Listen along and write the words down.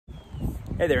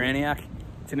Hey there, Antioch.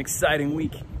 It's an exciting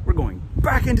week. We're going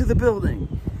back into the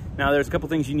building. Now, there's a couple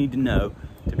things you need to know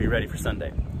to be ready for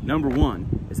Sunday. Number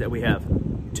one is that we have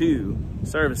 2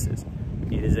 services.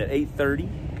 It is at 8:30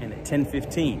 and at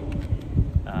 10:15.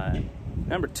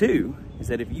 Number 2 is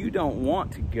that if you don't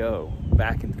want to go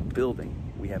back into the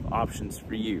building, we have options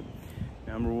for you.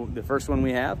 The first one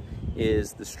we have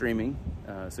is the streaming.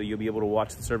 So you'll be able to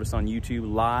watch the service on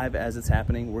YouTube live as it's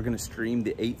happening. We're gonna stream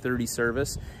the 8:30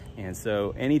 service. And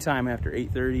so anytime after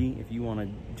 8:30, if you wanna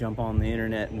jump on the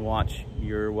internet and watch,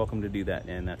 you're welcome to do that,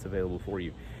 and that's available for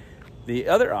you. The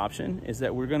other option is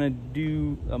that we're gonna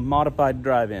do a modified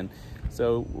drive-in.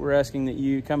 So we're asking that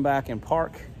you come back and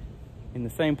park in the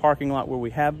same parking lot where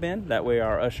we have been. That way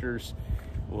our ushers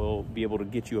will be able to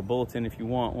get you a bulletin if you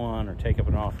want one, or take up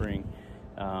an offering.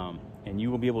 And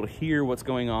you will be able to hear what's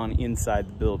going on inside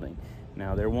the building.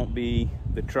 Now, there won't be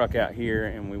the truck out here,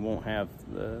 and we won't have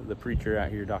the preacher out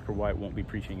here. Dr. White won't be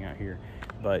preaching out here,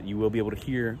 but you will be able to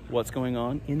hear what's going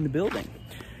on in the building.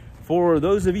 For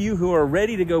those of you who are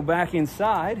ready to go back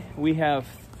inside, we have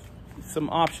some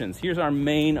options. Here's our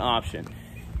main option.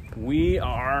 We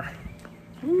are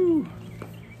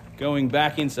going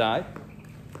back inside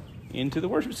into the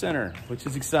worship center, which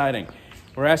is exciting.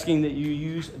 We're asking that you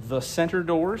use the center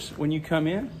doors when you come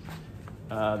in.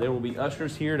 There will be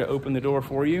ushers here to open the door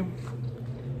for you.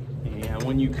 And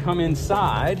when you come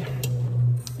inside,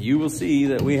 you will see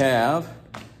that we have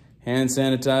hand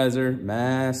sanitizer,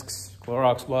 masks,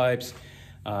 Clorox wipes.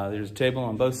 There's a table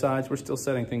on both sides. We're still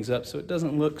setting things up, so it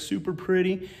doesn't look super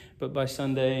pretty, but by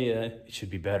Sunday, it should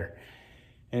be better.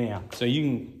 Anyhow, so you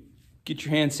can get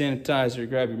your hand sanitizer,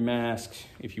 grab your mask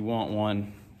if you want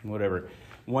one, whatever.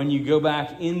 When you go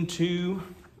back into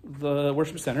the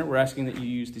worship center, we're asking that you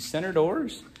use the center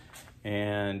doors,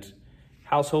 and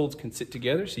households can sit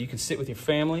together, so you can sit with your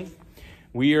family.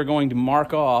 We are going to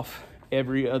mark off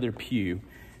every other pew.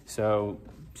 So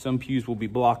some pews will be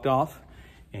blocked off,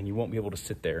 and you won't be able to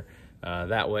sit there.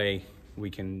 That way, we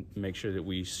can make sure that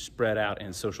we spread out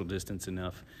and social distance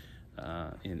enough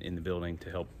in the building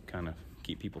to help kind of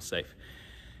keep people safe.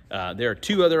 There are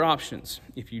 2 other options.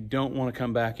 If you don't want to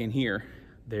come back in here,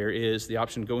 there is the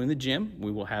option to go in the gym. We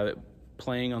will have it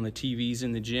playing on the TVs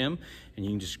in the gym, and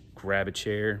you can just grab a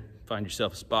chair, find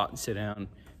yourself a spot, and sit down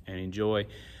and enjoy.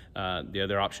 The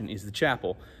other option is the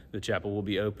chapel. The chapel will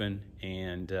be open,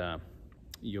 and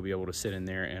you'll be able to sit in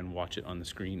there and watch it on the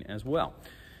screen as well.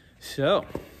 So,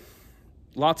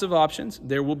 lots of options.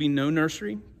 There will be no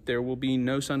nursery. There will be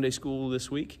no Sunday school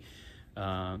this week.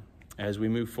 As we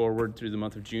move forward through the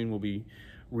month of June, we'll be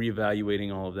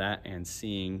reevaluating all of that and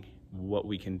seeing what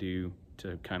we can do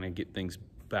to kind of get things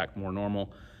back more normal.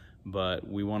 But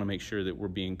we want to make sure that we're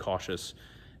being cautious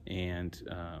and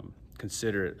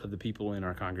considerate of the people in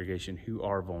our congregation who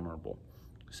are vulnerable.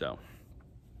 So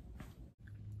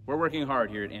we're working hard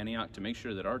here at Antioch to make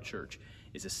sure that our church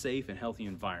is a safe and healthy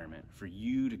environment for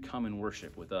you to come and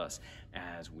worship with us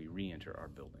as we re-enter our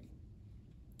building.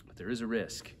 But there is a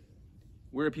risk.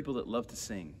 We're a people that love to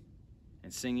sing.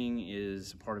 And singing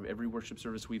is a part of every worship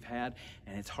service we've had,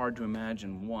 and it's hard to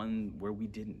imagine one where we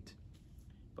didn't.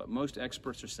 But most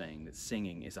experts are saying that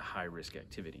singing is a high-risk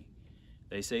activity.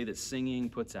 They say that singing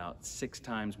puts out 6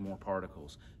 times more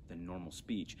particles than normal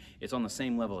speech. It's on the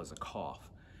same level as a cough.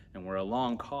 And where a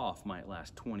long cough might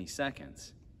last 20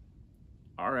 seconds,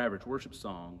 our average worship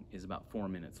song is about 4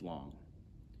 minutes long.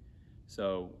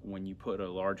 So when you put a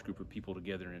large group of people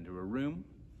together into a room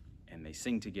and they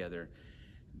sing together,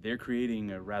 they're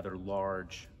creating a rather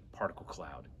large particle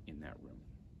cloud in that room.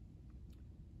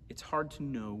 It's hard to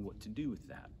know what to do with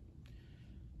that.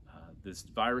 This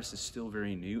virus is still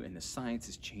very new, and the science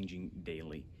is changing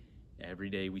daily.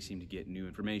 Every day we seem to get new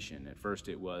information. At first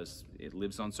it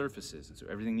lives on surfaces, and so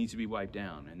everything needs to be wiped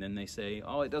down. And then they say,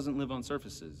 oh, it doesn't live on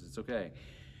surfaces, it's okay.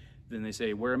 Then they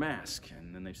say, wear a mask,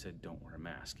 and then they've said, don't wear a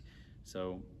mask.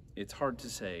 So it's hard to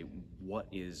say what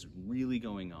is really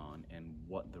going on and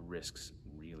what the risks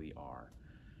really are.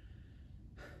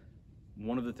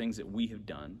 One of the things that we have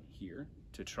done here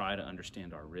to try to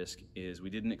understand our risk is we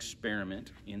did an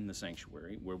experiment in the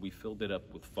sanctuary where we filled it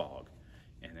up with fog,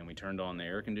 and then we turned on the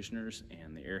air conditioners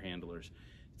and the air handlers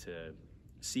to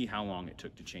see how long it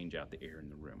took to change out the air in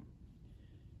the room.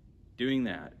 Doing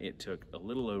that, it took a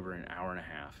little over an hour and a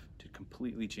half to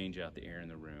completely change out the air in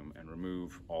the room and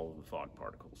remove all of the fog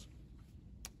particles.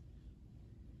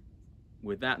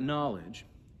 With that knowledge,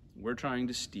 we're trying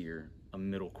to steer a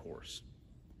middle course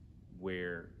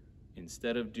where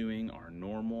instead of doing our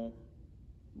normal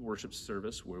worship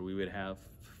service where we would have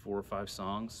 4 or 5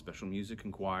 songs, special music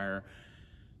and choir,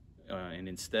 and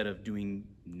instead of doing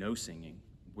no singing,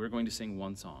 we're going to sing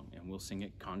one song, and we'll sing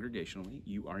it congregationally.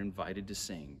 You are invited to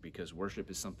sing because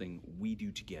worship is something we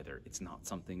do together. It's not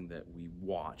something that we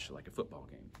watch like a football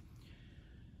game.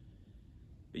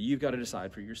 But you've got to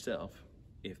decide for yourself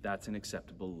if that's an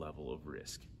acceptable level of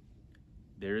risk.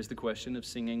 There is the question of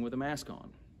singing with a mask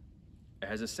on.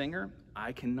 As a singer,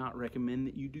 I cannot recommend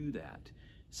that you do that.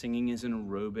 Singing is an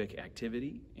aerobic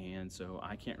activity, and so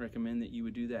I can't recommend that you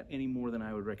would do that any more than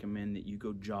I would recommend that you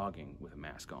go jogging with a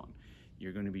mask on.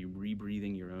 You're going to be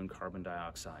rebreathing your own carbon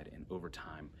dioxide, and over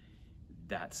time,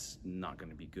 that's not going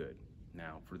to be good.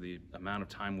 Now, for the amount of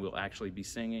time we'll actually be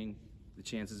singing, the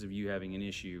chances of you having an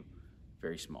issue,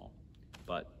 very small,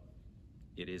 but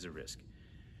it is a risk.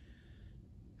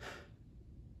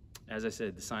 As I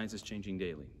said, the science is changing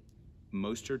daily.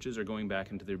 Most churches are going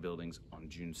back into their buildings on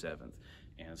June 7th.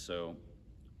 And so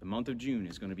the month of June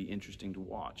is going to be interesting to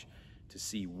watch, to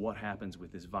see what happens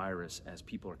with this virus as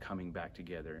people are coming back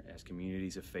together, as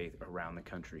communities of faith around the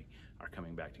country are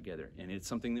coming back together. And it's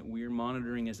something that we're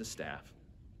monitoring as a staff,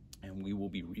 and we will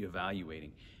be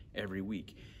reevaluating every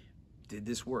week. Did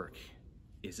this work?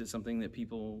 Is it something that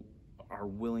people are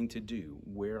willing to do?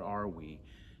 Where are we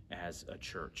as a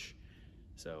church?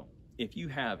 So if you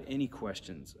have any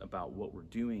questions about what we're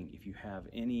doing, if you have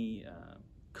any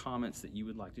comments that you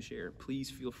would like to share, please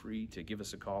feel free to give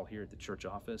us a call here at the church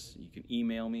office. You can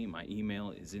email me. My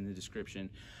email is in the description.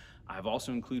 I've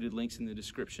also included links in the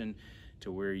description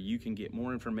to where you can get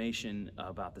more information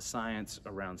about the science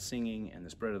around singing and the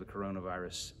spread of the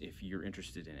coronavirus if you're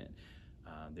interested in it.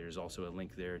 There's also a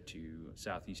link there to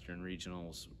Southeastern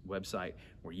Regional's website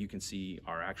where you can see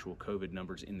our actual COVID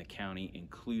numbers in the county,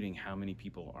 including how many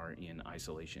people are in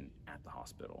isolation at the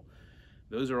hospital.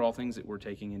 Those are all things that we're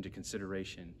taking into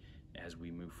consideration as we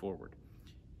move forward.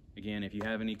 Again, if you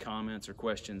have any comments or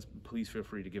questions, please feel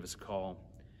free to give us a call.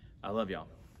 I love y'all.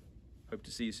 Hope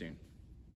to see you soon.